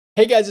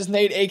Hey guys, it's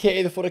Nate,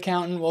 aka the Foot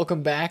Accountant.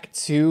 Welcome back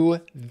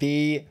to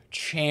the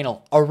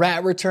channel. A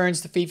rat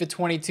returns to FIFA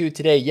 22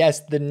 today.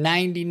 Yes, the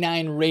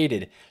 99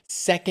 rated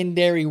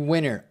secondary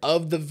winner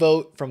of the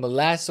vote from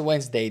last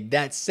Wednesday.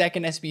 That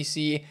second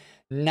SBC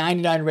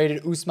 99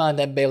 rated Ousmane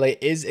Dembele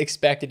is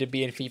expected to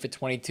be in FIFA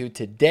 22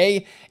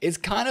 today. It's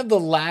kind of the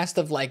last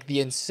of like the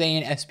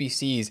insane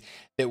SBCs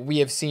that we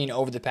have seen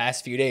over the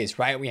past few days,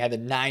 right? We had the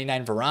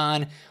 99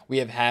 Varane, we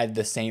have had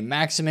the Saint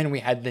Maximin,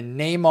 we had the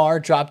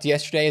Neymar dropped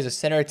yesterday as a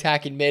center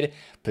attacking mid,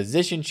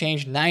 position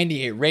change,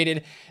 98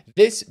 rated.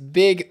 This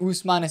big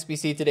Ousmane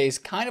SBC today is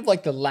kind of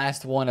like the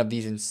last one of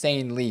these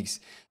insane leaks.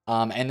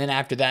 And then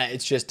after that,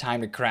 it's just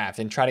time to craft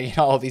and try to get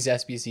all of these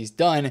SBCs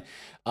done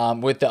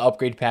with the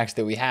upgrade packs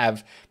that we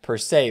have per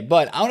se.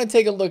 But I want to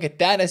take a look at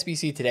that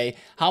SBC today,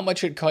 how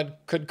much it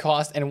could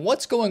cost, and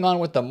what's going on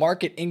with the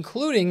market,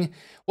 including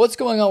what's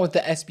going on with the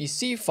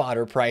SBC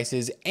fodder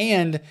prices,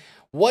 and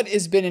what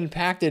has been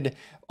impacted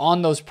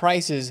on those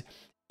prices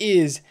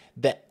is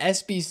the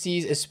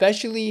SBCs,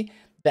 especially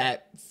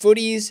that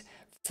FUTTIES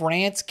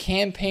France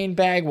campaign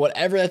bag,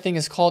 whatever that thing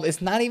is called.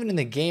 It's not even in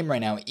the game right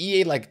now.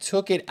 EA like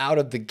took it out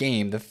of the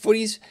game. The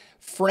FUTTIES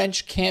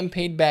French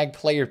campaign bag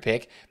player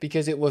pick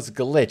because it was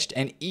glitched,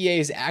 and EA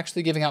is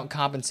actually giving out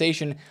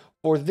compensation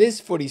for this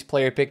FUTTIES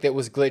player pick that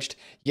was glitched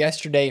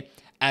yesterday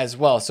as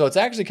well. So it's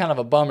actually kind of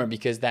a bummer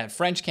because that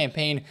French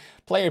campaign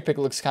player pick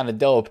looks kind of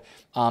dope.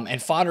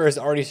 And fodder is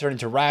already starting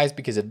to rise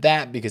because of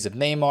that, because of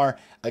Neymar.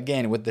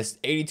 Again, with this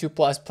 82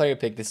 plus player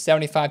pick, the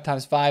 75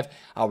 times 5,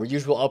 our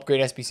usual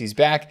upgrade SBCs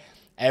back.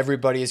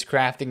 Everybody is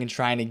crafting and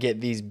trying to get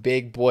these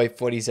big boy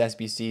FUTTIES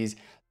SBCs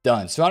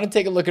done. So I'm going to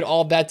take a look at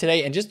all of that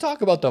today and just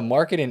talk about the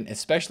market and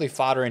especially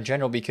fodder in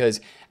general,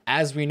 because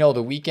as we know,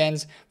 the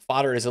weekends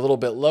fodder is a little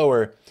bit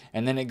lower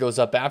and then it goes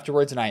up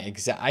afterwards. And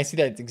I see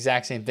that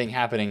exact same thing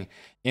happening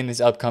in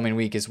this upcoming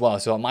week as well.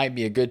 So it might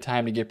be a good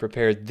time to get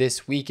prepared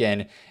this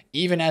weekend,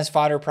 even as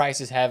fodder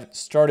prices have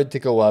started to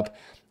go up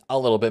a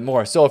little bit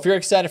more. So if you're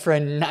excited for a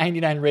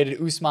 99 rated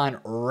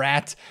Ousmane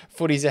Rat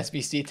FUTTIES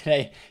SBC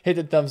today, hit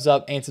the thumbs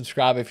up and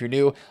subscribe if you're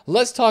new.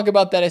 Let's talk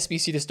about that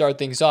SBC to start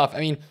things off. I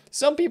mean,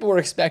 some people were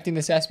expecting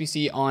this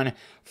SBC on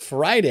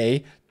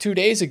Friday, 2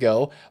 days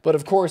ago, but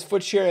of course,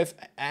 Foot Sheriff,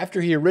 after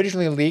he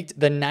originally leaked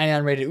the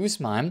 99 rated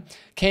Ousmane,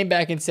 came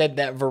back and said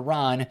that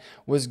Varane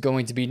was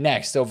going to be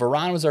next. So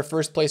Varane was our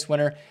first place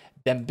winner.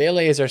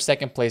 Dembele is our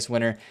second place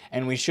winner,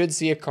 and we should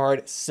see a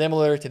card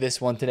similar to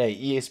this one today.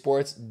 EA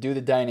Sports do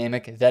the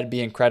dynamic. That'd be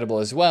incredible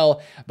as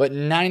well. But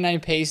 99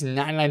 pace,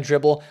 99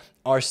 dribble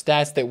are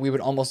stats that we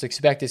would almost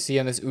expect to see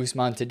on this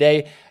Ousmane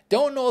today.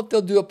 Don't know if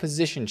they'll do a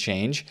position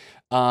change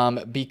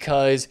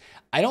because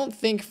I don't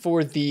think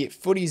for the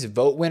FUTTIES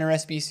vote winner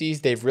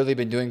SBCs, they've really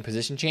been doing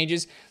position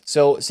changes.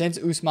 So since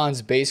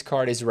Ousmane's base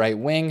card is right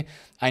wing,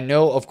 I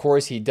know, of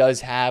course, he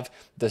does have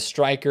the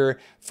striker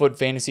foot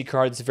fantasy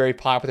card. It's very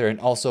popular and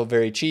also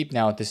very cheap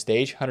now at this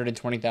stage,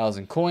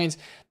 120,000 coins.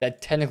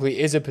 That technically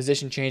is a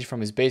position change from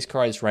his base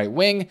card as right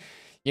wing.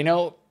 You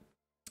know,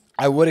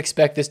 I would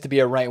expect this to be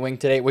a right wing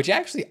today, which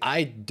actually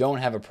I don't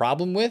have a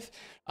problem with.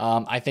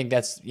 I think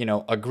that's, you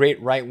know, a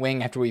great right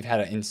wing after we've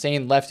had an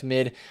insane left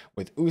mid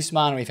with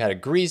Ousmane. We've had a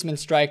Griezmann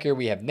striker.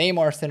 We have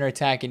Neymar center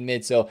attacking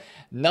mid. So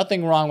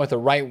nothing wrong with a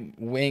right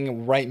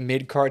wing, right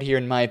mid card here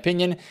in my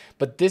opinion.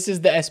 But this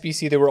is the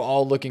SBC that we're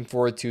all looking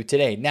forward to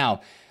today.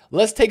 Now,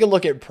 let's take a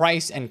look at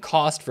price and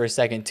cost for a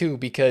second too,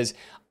 because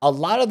a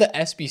lot of the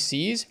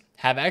SBCs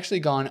have actually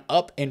gone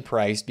up in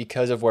price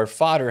because of where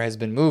fodder has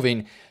been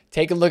moving.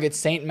 Take a look at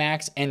Saint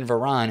Max and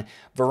Varane.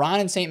 Varane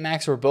and Saint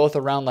Max were both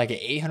around like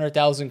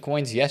 800,000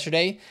 coins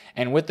yesterday.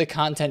 And with the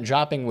content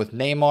dropping with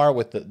Neymar,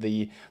 with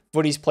the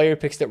FUTTIES player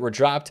picks that were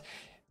dropped,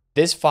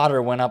 this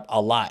fodder went up a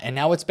lot. And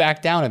now it's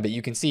back down a bit.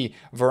 You can see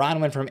Varane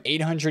went from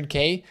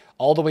 800K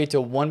all the way to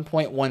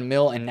 1.1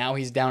 mil, and now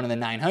he's down in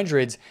the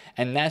 900s.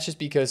 And that's just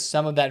because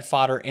some of that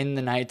fodder in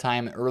the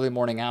nighttime, early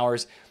morning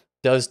hours,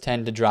 does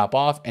tend to drop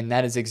off. And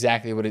that is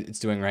exactly what it's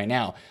doing right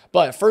now.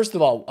 But first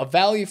of all, a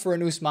value for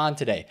an Ousmane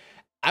today.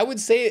 I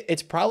would say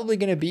it's probably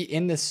going to be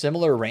in the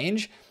similar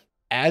range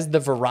as the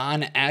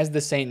Varane, as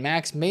the Saint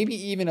Max, maybe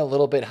even a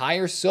little bit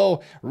higher.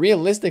 So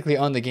realistically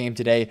on the game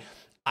today,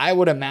 I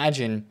would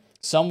imagine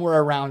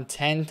somewhere around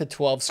 10 to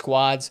 12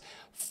 squads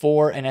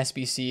for an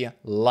SBC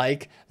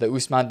like the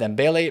Ousmane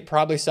Dembele,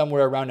 probably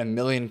somewhere around 1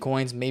 million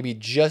coins, maybe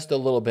just a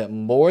little bit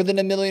more than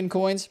 1 million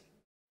coins.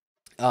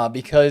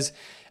 Because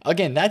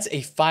again, that's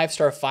a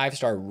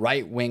 5-star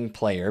right wing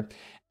player.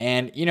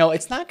 And, you know,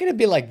 it's not going to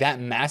be like that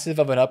massive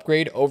of an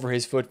upgrade over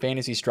his foot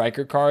fantasy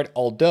striker card,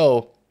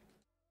 although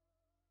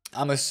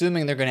I'm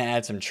assuming they're going to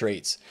add some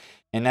traits.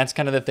 And that's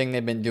kind of the thing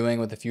they've been doing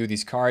with a few of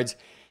these cards.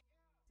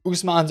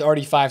 Ousmane's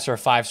already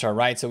 5-star,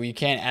 right? So you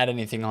can't add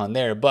anything on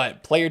there.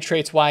 But player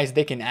traits wise,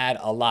 they can add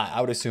a lot. I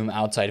would assume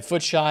outside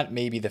foot shot,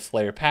 maybe the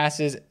flare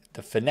passes,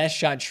 the finesse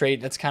shot trait.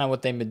 That's kind of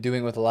what they've been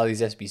doing with a lot of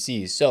these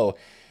SBCs. So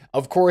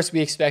Of course,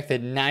 we expect the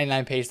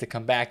 99 pace to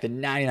come back, the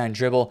 99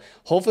 dribble,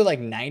 hopefully like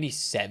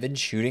 97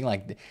 shooting.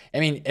 Like, I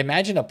mean,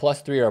 imagine a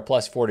 +3 or a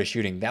 +4 to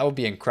shooting. That would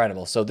be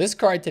incredible. So this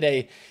card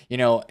today, you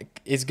know,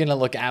 is going to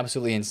look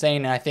absolutely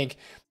insane. And I think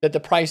that the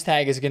price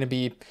tag is going to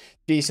be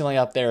decently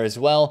up there as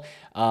well,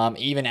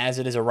 even as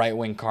it is a right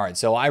wing card.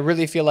 So I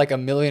really feel like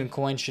 1,000,000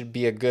 coins should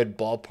be a good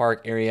ballpark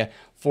area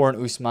for an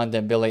Ousmane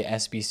Dembele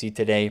SBC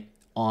today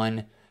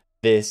on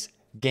this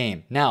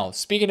game. Now,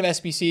 speaking of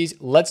SBCs,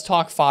 let's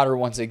talk fodder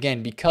once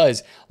again,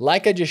 because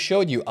like I just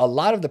showed you, a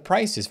lot of the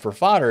prices for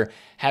fodder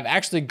have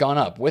actually gone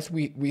up.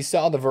 We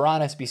saw the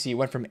Varane SBC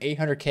went from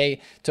 800K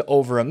to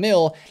over a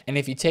mil, and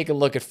if you take a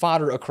look at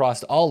fodder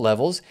across all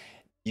levels,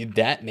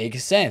 that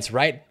makes sense,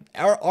 right?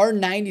 Our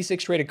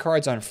 96 rated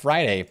cards on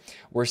Friday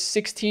were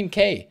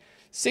 16K.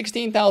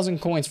 16,000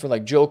 coins for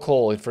like Joe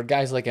Cole and for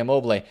guys like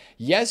Immobile.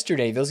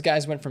 Yesterday, those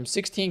guys went from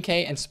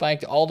 16K and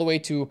spiked all the way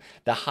to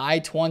the high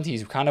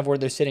 20s, kind of where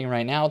they're sitting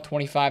right now,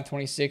 25,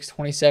 26,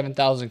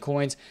 27,000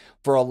 coins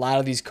for a lot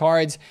of these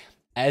cards,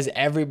 as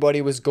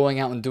everybody was going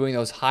out and doing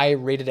those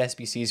high-rated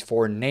SBCs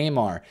for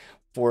Neymar,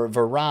 for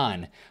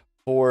Varane,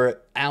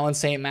 for Alan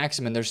St.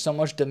 Maximin. There's so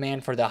much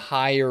demand for the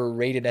higher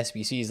rated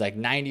SBCs, like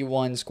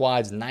 91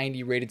 squads,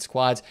 90 rated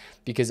squads,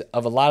 because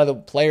of a lot of the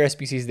player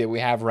SBCs that we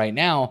have right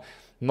now.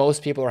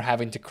 Most people are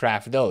having to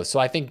craft those. So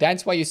I think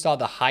that's why you saw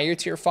the higher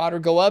tier fodder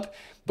go up,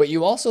 but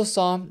you also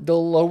saw the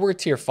lower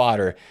tier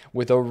fodder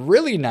with a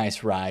really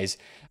nice rise.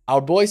 Our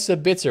boy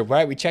Sabitzer,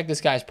 right? We check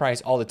this guy's price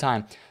all the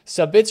time.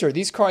 Sabitzer,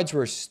 these cards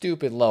were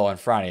stupid low on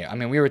Friday. I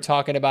mean, we were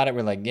talking about it.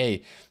 We're like,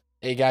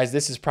 hey guys,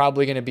 this is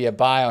probably going to be a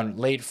buy on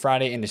late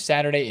Friday into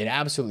Saturday. It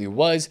absolutely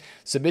was.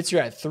 Sabitzer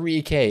at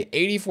 3K.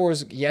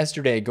 84s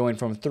yesterday going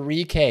from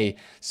 3K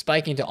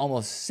spiking to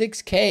almost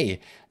 6K.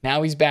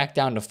 Now he's back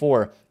down to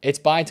 4. It's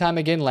buy time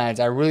again,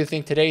 lads. I really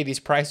think today these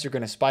prices are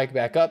going to spike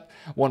back up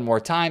one more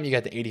time. You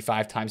got the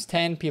 85 times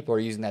 10. People are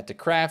using that to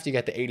craft. You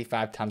got the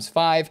 85 times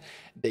 5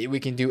 that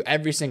we can do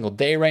every single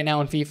day right now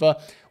in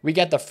FIFA. We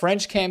got the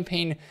French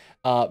campaign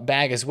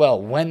bag as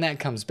well. When that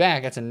comes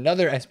back, that's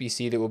another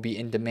SBC that will be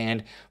in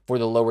demand for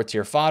the lower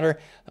tier fodder.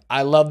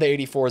 I love the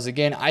 84s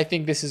again. I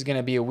think this is going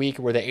to be a week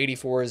where the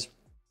 84s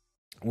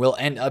will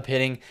end up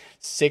hitting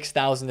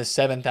 6,000 to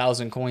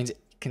 7,000 coins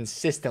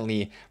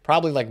consistently,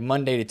 probably like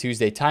Monday to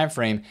Tuesday time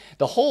frame.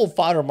 The whole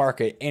fodder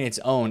market in its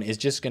own is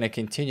just going to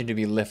continue to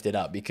be lifted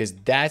up, because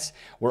that's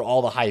where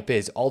all the hype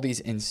is, all these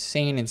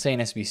insane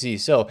SBCs.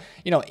 So,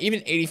 you know,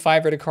 even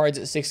 85 rated cards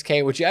at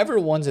 6K, whichever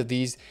ones of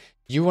these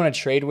you want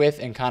to trade with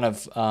and kind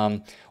of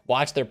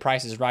watch their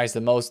prices rise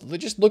the most,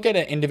 just look at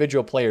an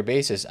individual player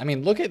basis. I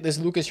mean, look at this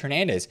Lucas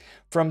Hernandez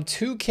from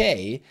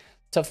 2K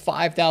to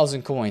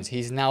 5,000 coins.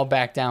 He's now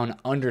back down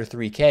under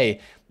 3K.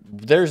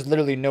 There's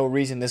literally no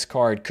reason this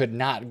card could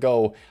not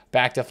go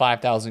back to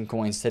 5,000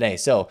 coins today.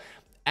 So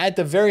at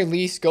the very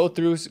least, go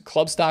through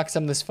club stock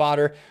some of this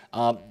fodder.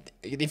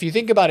 If you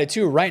think about it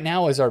too, right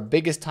now is our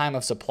biggest time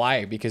of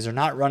supply, because they're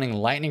not running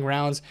lightning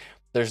rounds.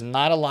 There's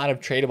not a lot of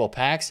tradable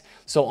packs.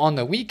 So on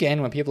the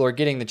weekend, when people are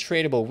getting the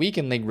tradable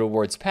weekend league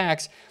rewards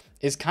packs,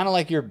 is kind of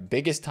like your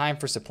biggest time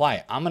for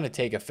supply. I'm going to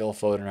take a Phil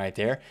Foden right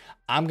there.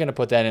 I'm going to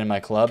put that in my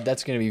club.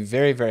 That's going to be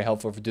very, very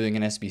helpful for doing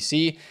an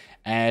SBC,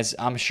 as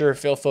I'm sure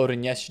Phil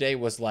Foden yesterday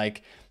was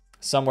like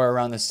somewhere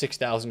around the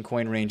 6,000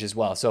 coin range as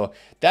well. So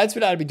that's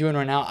what I'd be doing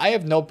right now. I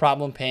have no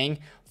problem paying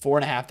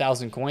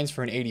 4,500 coins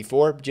for an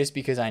 84, just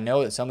because I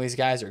know that some of these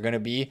guys are going to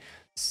be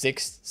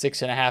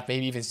 6.5,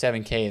 maybe even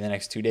 7K in the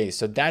next 2 days.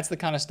 So that's the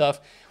kind of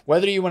stuff.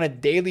 Whether you want a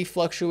daily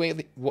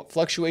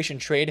fluctuation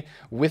trade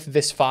with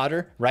this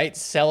fodder, right?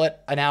 Sell it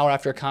an hour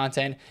after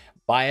content,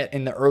 buy it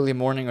in the early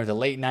morning or the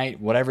late night,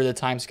 whatever the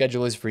time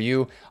schedule is for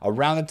you.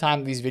 Around the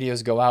time these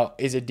videos go out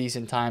is a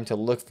decent time to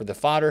look for the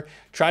fodder.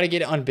 Try to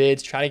get it on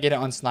bids, try to get it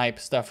on snipe,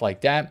 stuff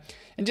like that,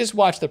 and just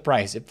watch the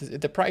price. If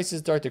the prices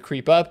start to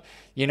creep up,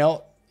 you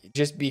know,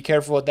 just be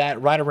careful with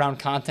that. Right around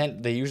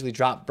content, they usually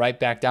drop right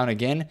back down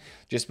again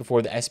just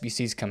before the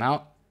SBCs come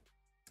out.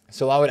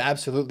 So I would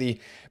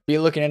absolutely be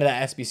looking into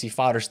that SBC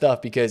fodder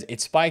stuff, because it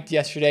spiked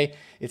yesterday.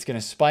 It's going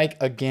to spike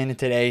again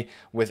today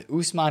with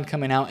Ousmane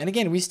coming out. And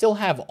again, we still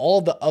have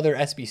all the other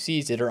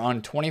SBCs that are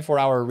on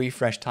 24-hour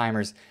refresh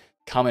timers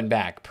coming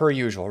back per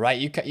usual, right?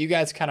 You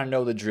guys kind of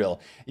know the drill.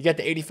 You got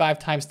the 85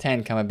 times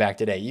 10 coming back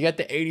today. You got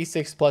the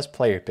 86 plus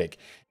player pick.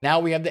 Now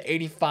we have the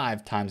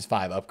 85 times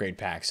 5 upgrade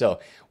pack. So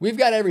we've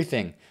got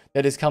everything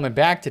that is coming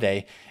back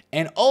today.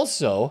 And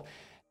also,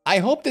 I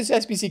hope this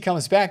SBC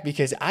comes back,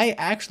 because I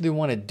actually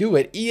want to do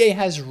it. EA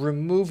has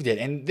removed it.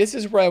 And this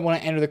is where I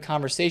want to enter the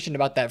conversation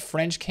about that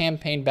French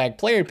campaign bag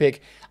player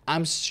pick.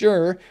 I'm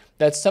sure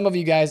that some of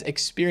you guys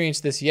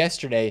experienced this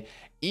yesterday.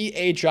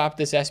 EA dropped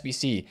this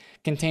SBC.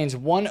 Contains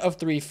one of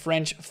 3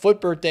 French foot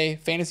birthday,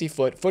 fantasy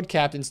foot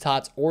captains,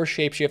 tots, or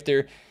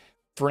shapeshifter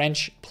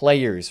French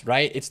players,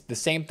 right? It's the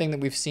same thing that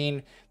we've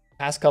seen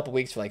past couple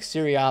weeks for like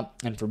Serie A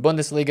and for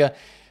Bundesliga.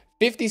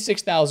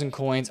 56,000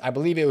 coins. I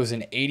believe it was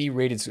an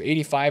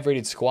 85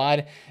 rated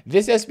squad.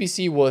 This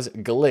SBC was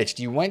glitched.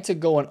 You went to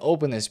go and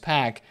open this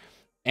pack,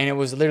 and it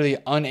was literally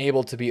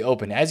unable to be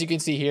opened. As you can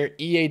see here,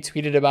 EA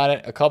tweeted about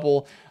it a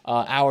couple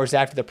hours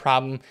after the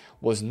problem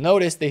was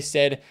noticed. They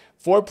said,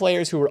 for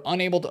players who were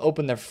unable to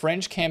open their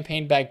French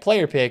campaign bag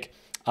player pick,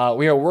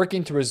 we are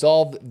working to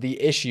resolve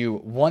the issue.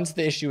 Once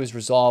the issue is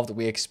resolved,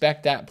 we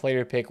expect that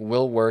player pick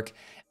will work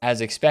as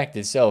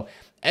expected. So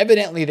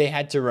evidently they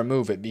had to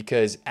remove it,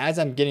 because as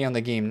I'm getting on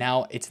the game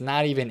now, it's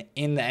not even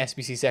in the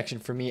SBC section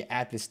for me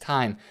at this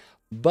time.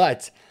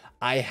 But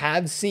I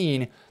have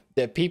seen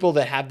that people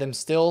that have them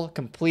still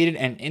completed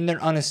and in their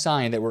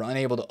unassigned that were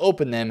unable to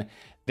open them,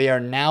 they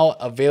are now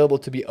available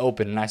to be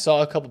opened. And I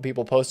saw a couple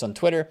people post on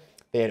Twitter,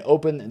 they had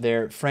opened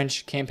their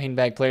French campaign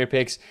bag player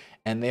picks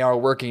and they are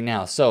working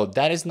now. So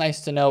that is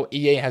nice to know.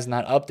 EA has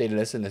not updated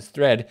us in this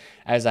thread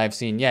as I've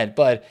seen yet,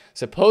 but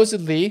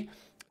supposedly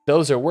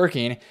those are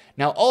working.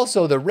 Now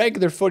also the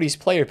regular Footies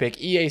player pick,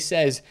 EA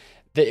says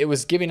that it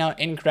was giving out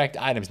incorrect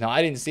items. Now,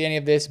 I didn't see any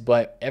of this,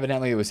 but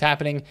evidently it was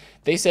happening.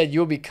 They said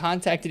you'll be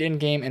contacted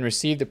in-game and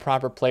receive the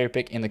proper player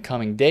pick in the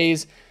coming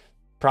days.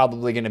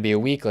 Probably going to be a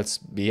week, let's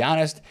be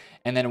honest.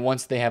 And then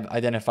once they have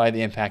identified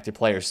the impacted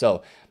players.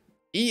 So,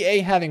 EA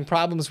having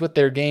problems with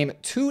their game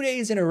 2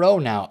 days in a row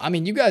now. I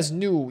mean, you guys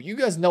know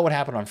what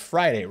happened on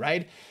Friday,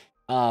 right?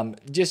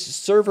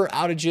 Just server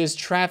outages,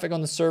 traffic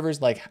on the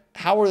servers. Like,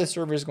 how are the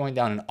servers going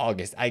down in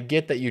August? I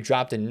get that you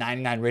dropped a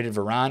 99 rated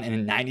Varane and a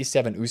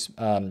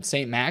 97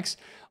 St. Max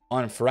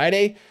on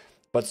Friday,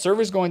 but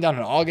servers going down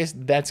in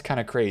August, that's kind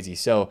of crazy.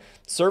 So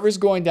servers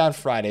going down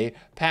Friday,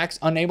 packs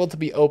unable to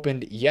be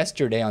opened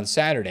yesterday on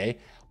Saturday.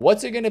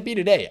 What's it going to be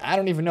today? I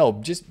don't even know.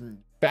 Just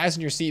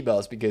fasten your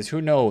seatbelts, because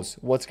who knows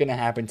what's going to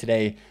happen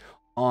today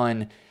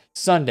on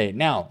Sunday.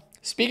 Now,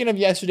 speaking of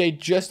yesterday,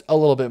 just a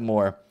little bit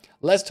more.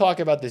 Let's talk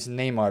about this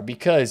Neymar,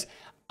 because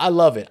I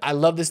love it. I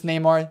love this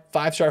Neymar.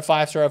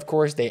 5-star, of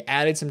course. They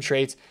added some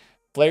traits.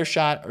 Flare,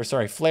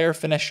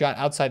 finesse shot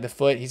outside the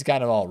foot. He's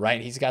got it all,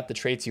 right? He's got the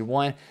traits you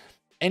want.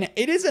 And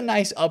it is a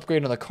nice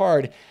upgrade on the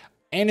card.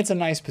 And it's a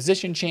nice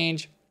position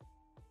change.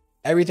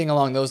 Everything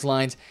along those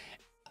lines.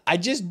 I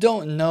just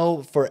don't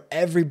know for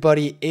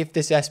everybody if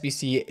this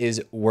SBC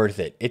is worth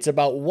it. It's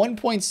about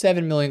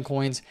 1.7 million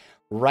coins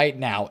right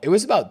now. It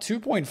was about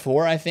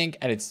 2.4, I think,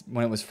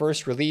 when it was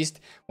first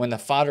released, when the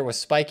fodder was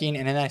spiking,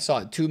 and then I saw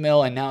it 2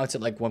 mil, and now it's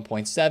at like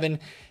 1.7.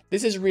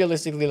 This is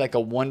realistically like a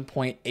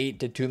 1.8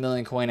 to 2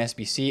 million coin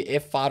SBC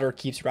if fodder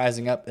keeps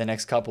rising up the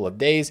next couple of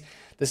days.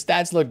 The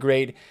stats look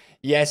great.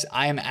 Yes,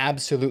 I am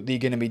absolutely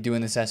going to be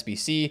doing this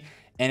SBC,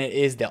 and it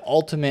is the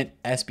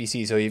ultimate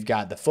SBC. So you've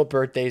got the foot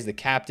birthdays, the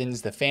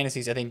captains, the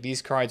fantasies. I think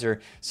these cards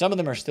some of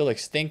them are still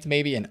extinct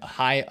maybe and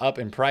high up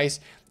in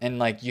price. And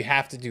like you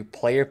have to do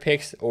player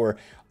picks or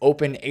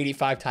open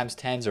 85 times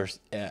 10s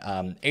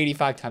or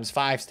 85 times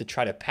 5s to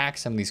try to pack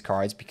some of these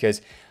cards,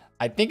 because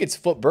I think it's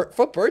foot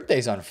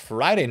birthdays on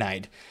Friday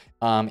night.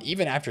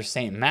 Even after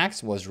St.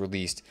 Max was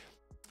released,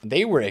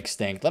 they were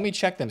extinct. Let me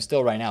check them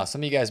still right now.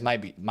 Some of you guys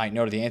might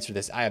know the answer to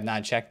this. I have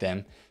not checked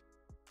them.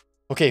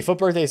 Okay, foot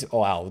birthdays, oh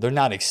wow, they're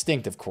not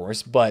extinct, of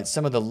course, but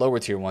some of the lower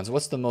tier ones.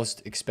 What's the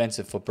most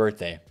expensive foot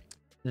birthday?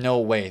 No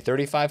way,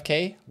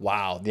 35K?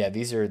 Wow, yeah,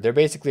 they're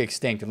basically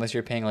extinct unless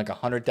you're paying like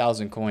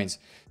 100,000 coins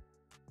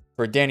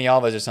for Danny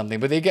Alves or something.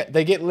 But they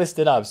get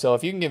listed up, so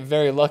if you can get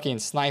very lucky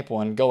and snipe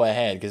one, go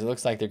ahead, because it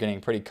looks like they're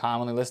getting pretty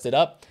commonly listed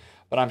up.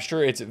 But I'm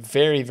sure it's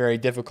very, very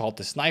difficult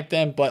to snipe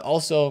them, but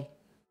also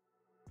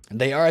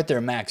they are at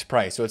their max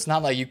price. So it's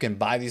not like you can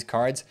buy these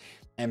cards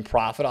and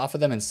profit off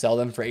of them and sell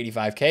them for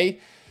 85K.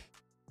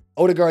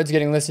 Odegaard's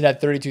getting listed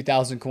at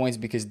 32,000 coins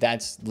because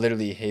that's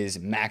literally his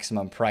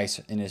maximum price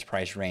in his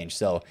price range.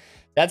 So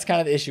that's kind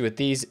of the issue with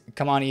these.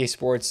 Come on, EA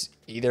Sports.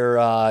 Either,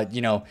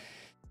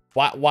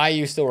 why are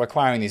you still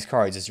requiring these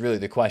cards is really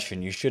the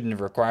question. You shouldn't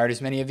have required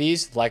as many of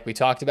these. Like we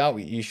talked about,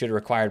 you should have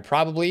required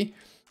probably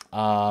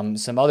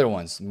some other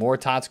ones. More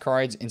TOTS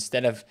cards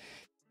instead of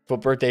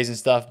foot birthdays and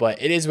stuff.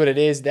 But it is what it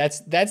is.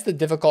 That's the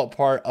difficult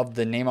part of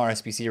the Neymar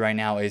SBC right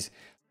now, is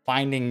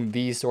finding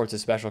these sorts of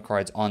special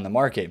cards on the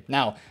market.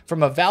 Now,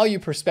 from a value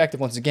perspective,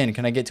 once again,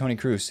 can I get Toni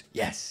Kroos?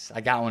 Yes,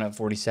 I got one at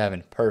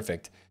 47.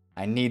 Perfect.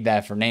 I need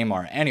that for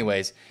Neymar.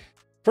 Anyways,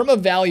 from a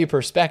value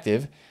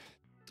perspective,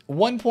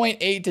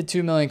 1.8 to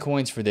 2 million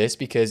coins for this,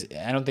 because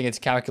I don't think it's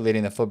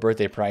calculating the foot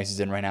birthday prices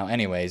in right now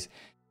anyways.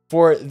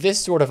 For this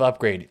sort of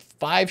upgrade,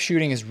 5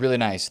 shooting is really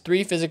nice.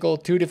 3 physical,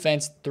 2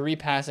 defense, 3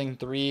 passing,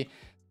 3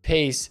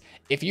 pace.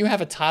 If you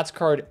have a TOTS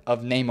card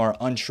of Neymar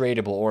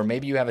untradeable, or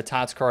maybe you have a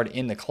TOTS card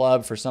in the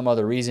club for some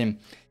other reason,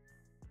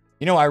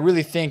 I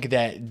really think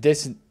that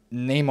this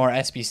Neymar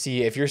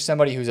SBC, if you're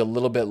somebody who's a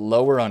little bit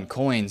lower on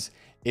coins,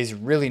 is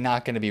really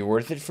not going to be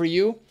worth it for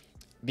you,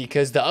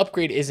 because the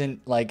upgrade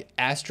isn't like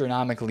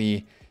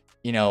astronomically,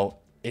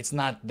 it's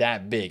not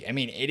that big. I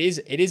mean, it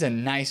is a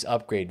nice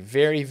upgrade,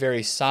 very,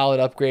 very solid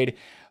upgrade.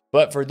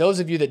 But for those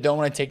of you that don't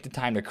want to take the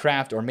time to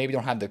craft, or maybe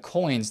don't have the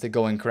coins to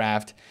go and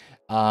craft,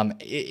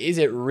 is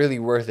it really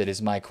worth it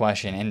is my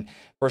question. And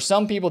for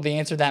some people, the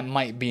answer to that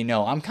might be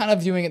no. I'm kind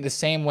of viewing it the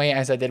same way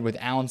as I did with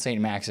Alan St.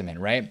 Maximin,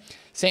 right?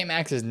 St.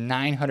 Max is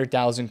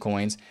 900,000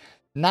 coins.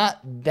 Not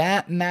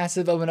that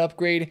massive of an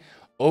upgrade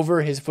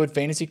over his Foot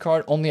Fantasy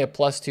card, only a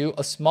 +2,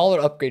 a smaller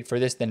upgrade for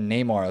this than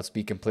Neymar, let's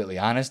be completely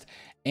honest,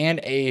 and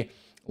a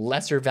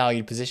lesser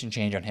valued position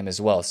change on him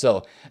as well.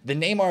 So the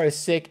Neymar is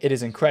sick. It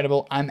is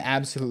incredible. I'm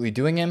absolutely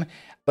doing him,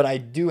 but I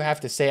do have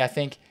to say, I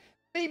think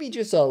maybe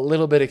just a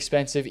little bit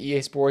expensive.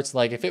 EA Sports,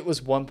 like if it was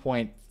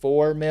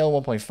 1.4 mil,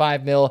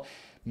 1.5 mil,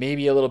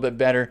 maybe a little bit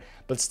better,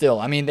 but still,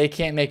 I mean, they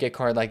can't make a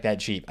card like that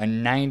cheap. A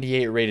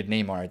 98 rated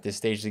Neymar at this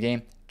stage of the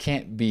game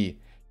can't be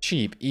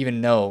cheap.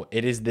 Even though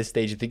it is this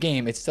stage of the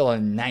game, it's still a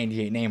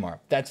 98 Neymar.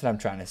 That's what I'm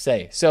trying to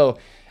say. So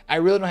I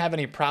really don't have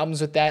any problems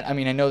with that. I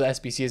mean, I know the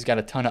SBC has got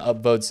a ton of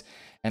upvotes,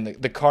 and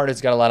the card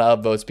has got a lot of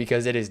upvotes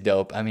because it is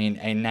dope. I mean,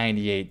 a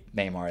 98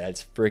 Neymar,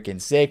 that's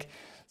freaking sick.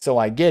 So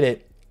I get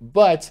it,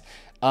 but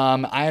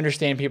I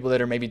understand people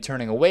that are maybe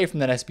turning away from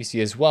that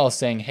SBC as well,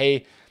 saying,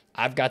 hey,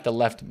 I've got the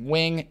left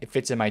wing, it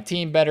fits in my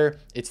team better,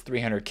 it's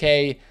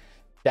 300K,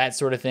 that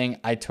sort of thing.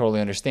 I totally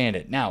understand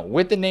it. Now,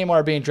 with the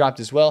Neymar being dropped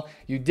as well,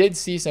 you did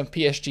see some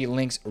PSG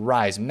links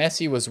rise.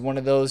 Messi was one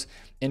of those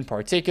in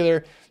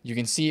particular. You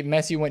can see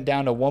Messi went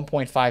down to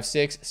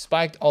 1.56,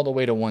 spiked all the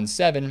way to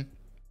 1.7,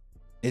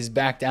 is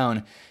back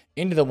down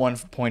into the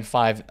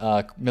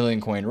 1.5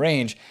 million coin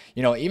range.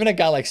 You know, even a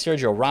guy like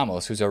Sergio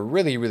Ramos, who's a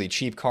really, really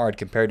cheap card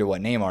compared to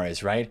what Neymar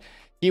is, right?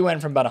 He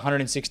went from about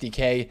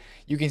 160K.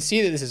 You can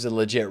see that this is a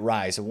legit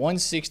rise.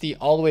 160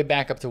 all the way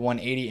back up to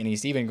 180, and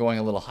he's even going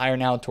a little higher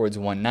now towards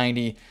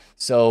 190.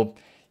 So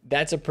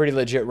that's a pretty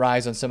legit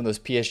rise on some of those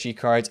PSG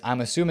cards.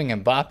 I'm assuming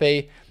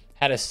Mbappe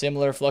had a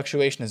similar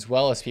fluctuation as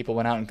well as people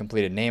went out and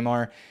completed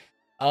Neymar.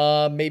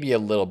 Maybe a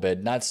little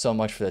bit, not so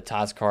much for the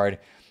TOTS card.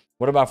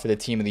 What about for the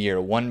team of the year?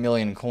 1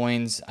 million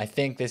coins. I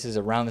think this is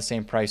around the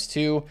same price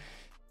too.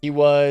 He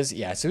was,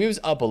 yeah, so he was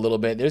up a little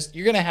bit.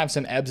 You're going to have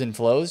some ebbs and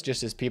flows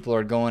just as people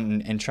are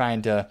going and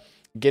trying to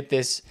get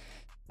this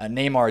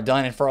Neymar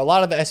done. And for a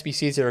lot of the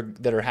SBCs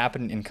that are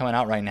happening and coming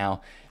out right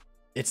now,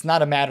 it's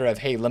not a matter of,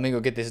 hey, let me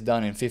go get this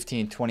done in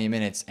 15, 20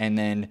 minutes and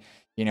then,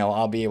 you know,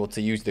 I'll be able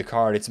to use the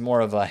card. It's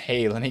more of a,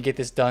 hey, let me get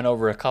this done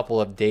over a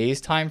couple of days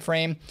time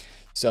frame.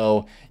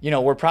 So, you know,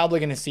 we're probably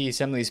going to see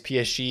some of these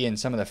PSG and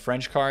some of the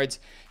French cards,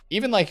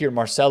 even like your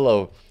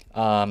Marcelo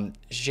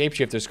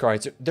shapeshifters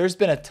cards. There's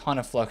been a ton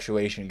of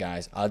fluctuation,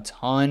 guys, a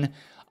ton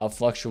of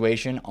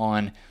fluctuation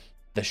on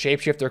the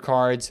shapeshifter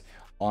cards,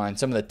 on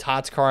some of the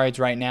TOTS cards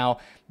right now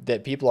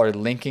that people are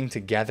linking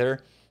together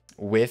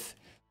with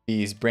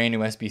these brand new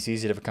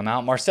SBCs that have come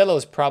out. Marcelo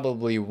is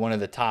probably one of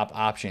the top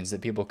options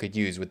that people could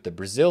use with the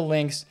Brazil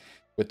links,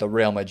 with the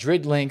Real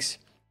Madrid links,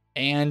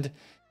 and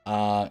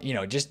you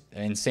know, just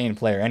an insane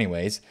player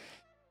anyways.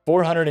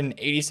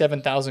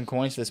 487,000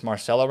 coins for this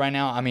Marcelo right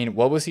now. I mean,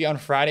 what was he on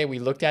Friday? We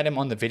looked at him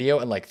on the video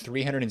at like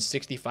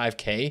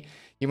 365K.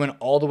 He went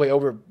all the way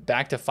over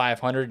back to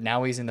 500.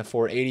 Now he's in the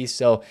 480s.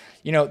 So,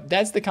 you know,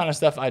 that's the kind of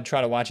stuff I'd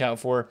try to watch out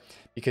for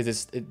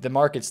because the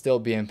market's still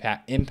being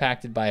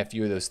impacted by a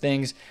few of those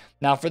things.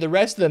 Now, for the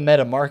rest of the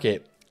meta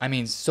market, I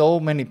mean, so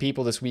many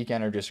people this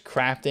weekend are just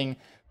crafting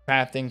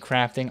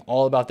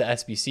all about the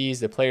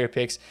SBCs, the player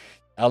picks.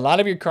 A lot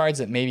of your cards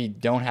that maybe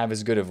don't have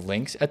as good of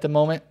links at the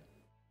moment,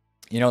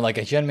 you know, like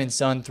a Heung-min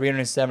Son,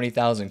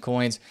 370,000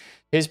 coins.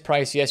 His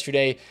price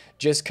yesterday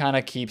just kind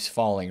of keeps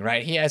falling,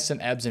 right? He has some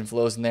ebbs and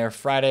flows in there.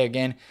 Friday,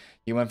 again,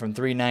 he went from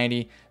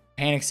 390,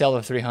 panic sell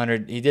to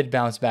 300. He did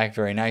bounce back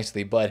very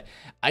nicely, but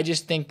I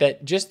just think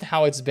that just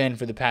how it's been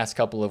for the past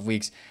couple of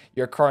weeks,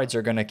 your cards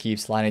are going to keep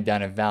sliding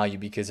down in value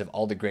because of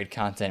all the great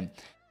content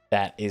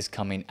that is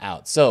coming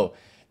out. So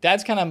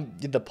that's kind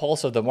of the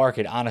pulse of the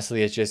market.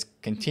 Honestly, it's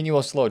just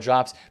continual slow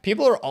drops.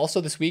 People are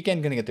also this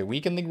weekend going to get their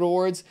weekend league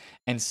rewards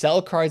and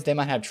sell cards they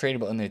might have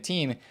tradable in their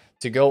team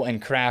to go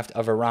and craft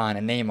a Varane,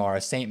 a Neymar,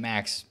 a St.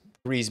 Max,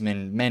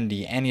 Griezmann,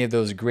 Mendy, any of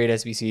those great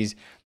SBCs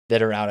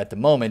that are out at the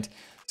moment.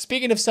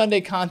 Speaking of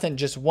Sunday content,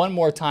 just one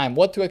more time,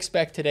 what to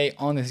expect today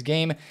on this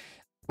game.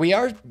 We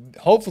are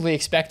hopefully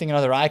expecting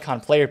another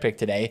icon player pick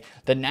today.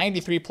 The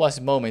 93 plus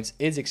moments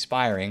is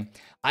expiring.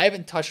 I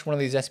haven't touched one of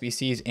these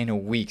SBCs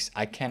in weeks.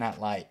 I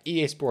cannot lie.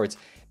 EA Sports,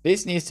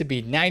 this needs to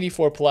be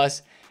 94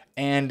 plus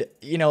and,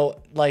 you know,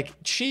 like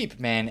cheap,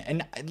 man.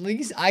 And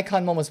these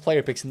icon moments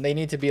player picks, and they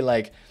need to be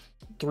like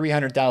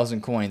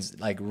 300,000 coins,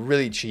 like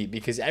really cheap,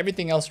 because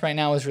everything else right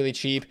now is really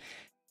cheap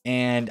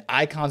and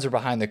icons are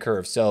behind the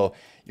curve. So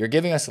you're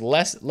giving us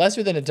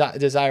lesser than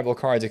desirable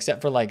cards,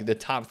 except for like the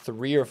top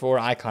 3 or 4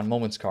 icon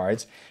moments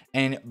cards.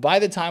 And by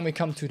the time we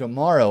come to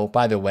tomorrow,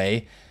 by the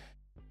way,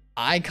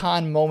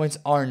 icon moments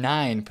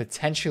R9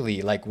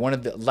 potentially like one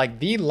of the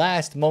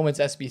last moments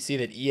SBC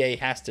that EA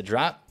has to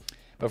drop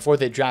before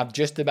they drop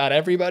just about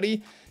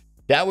everybody.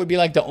 That would be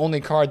like the only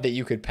card that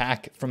you could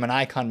pack from an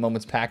icon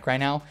moments pack right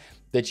now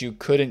that you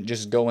couldn't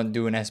just go and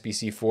do an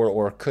SBC for,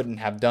 or couldn't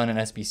have done an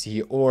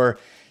SBC, or,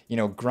 you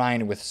know,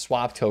 grind with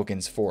swap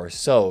tokens for.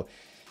 So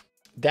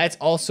that's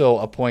also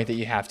a point that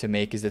you have to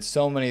make, is that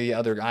so many of the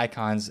other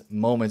icons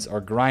moments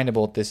are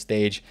grindable at this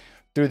stage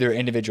through their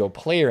individual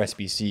player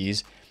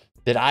SBCs,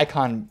 that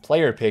icon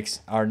player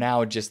picks are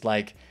now just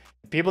like,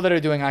 people that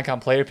are doing icon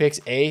player picks,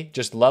 A,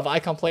 just love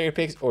icon player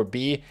picks, or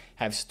B,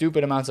 have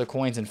stupid amounts of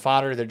coins and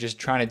fodder. They're just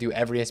trying to do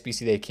every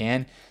SBC they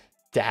can.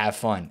 to have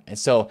fun. And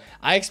so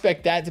I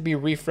expect that to be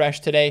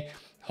refreshed today.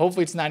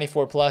 Hopefully it's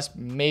 94 plus.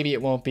 Maybe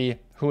it won't be.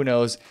 Who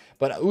knows?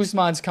 But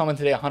Ousmane's coming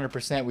today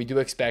 100%. We do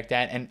expect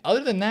that. And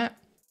other than that,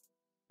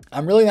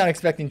 I'm really not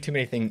expecting too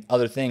many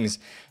other things.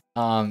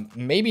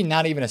 Maybe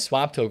not even a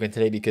swap token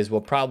today, because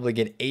we'll probably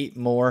get 8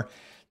 more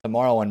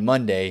tomorrow on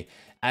Monday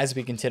as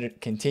we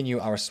continue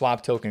our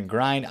swap token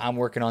grind. I'm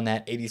working on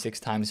that 86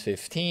 times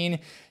 15.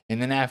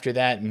 And then after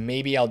that,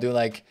 maybe I'll do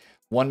like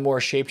one more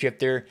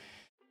shapeshifter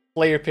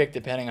player pick,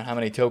 depending on how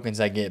many tokens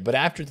I get. But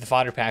after the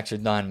fodder packs are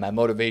done, my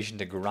motivation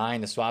to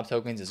grind the swap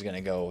tokens is going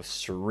to go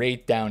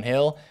straight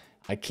downhill.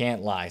 I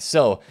can't lie.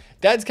 So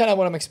that's kind of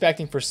what I'm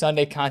expecting for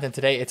Sunday content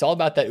today. It's all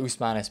about that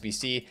Ousmane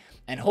SBC.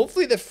 And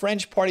hopefully the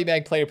French party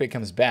bag player pick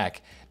comes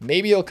back.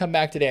 Maybe it'll come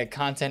back today at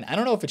content. I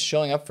don't know if it's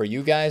showing up for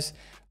you guys.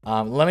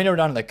 Let me know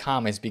down in the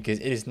comments, because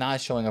it is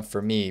not showing up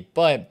for me.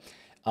 But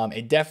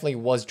it definitely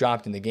was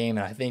dropped in the game.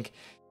 And I think,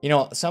 you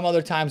know, some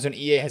other times when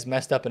EA has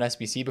messed up an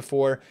SBC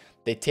before,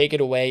 they take it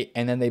away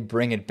and then they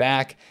bring it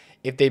back.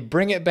 If they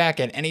bring it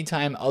back at any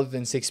time other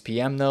than 6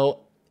 p.m.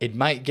 though, it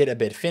might get a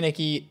bit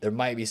finicky. There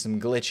might be some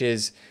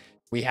glitches.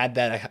 We had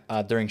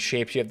that during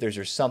shapeshifters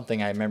or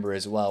something, I remember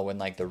as well, when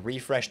like the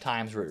refresh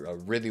times were a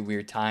really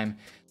weird time,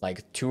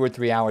 like 2 or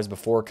 3 hours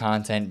before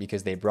content,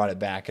 because they brought it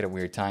back at a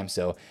weird time.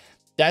 So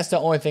that's the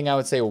only thing I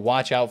would say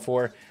watch out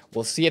for.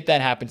 We'll see if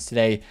that happens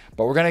today,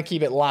 but we're going to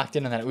keep it locked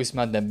in on that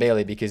Ousmane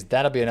Dembele, because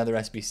that'll be another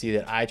SBC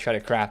that I try to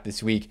craft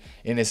this week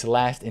in this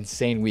last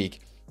insane week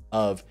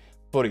of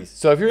footies.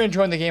 So if you're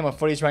enjoying the game of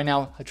footies right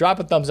now, drop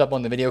a thumbs up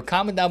on the video.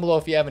 Comment down below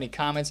if you have any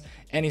comments,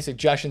 any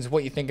suggestions,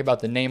 what you think about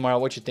the Neymar,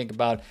 what you think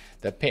about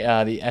the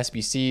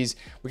SBCs.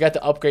 We got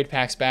the upgrade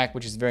packs back,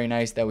 which is very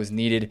nice. That was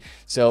needed.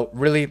 So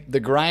really, the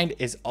grind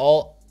is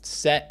all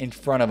set in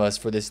front of us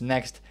for this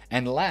next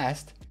and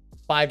last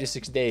 5 to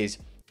 6 days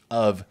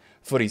of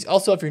footies.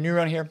 Also, if you're new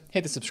around here,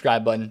 hit the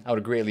subscribe button. I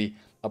would greatly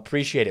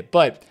appreciate it.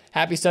 But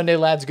happy Sunday,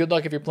 lads. Good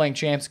luck if you're playing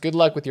champs. Good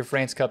luck with your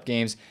France Cup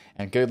games,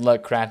 and good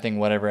luck crafting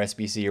whatever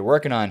SBC you're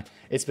working on.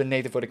 It's been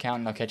Nate, the FUT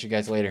Accountant. I'll catch you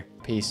guys later.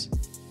 Peace.